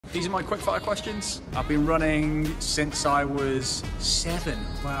These are my quickfire questions. I've been running since I was 7.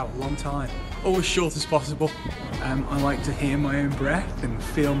 Wow, long time. Always short as possible. I like to hear my own breath and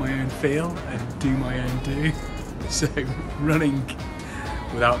feel my own feel and do my own do. So, running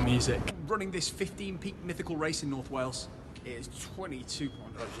without music. Running this 15 peak mythical race in North Wales. It is 22.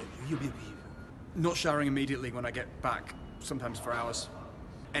 Not showering immediately when I get back, sometimes for hours.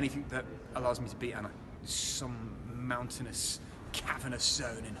 Anything that allows me to beat Anna. Some mountainous, cavernous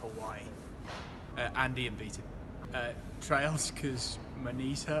zone in Hawaii. Andy and Vita. Trails, because my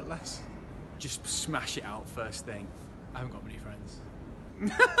knees hurt less. Just smash it out first thing. I haven't got many friends.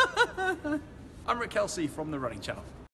 I'm Rick Kelsey from The Running Channel.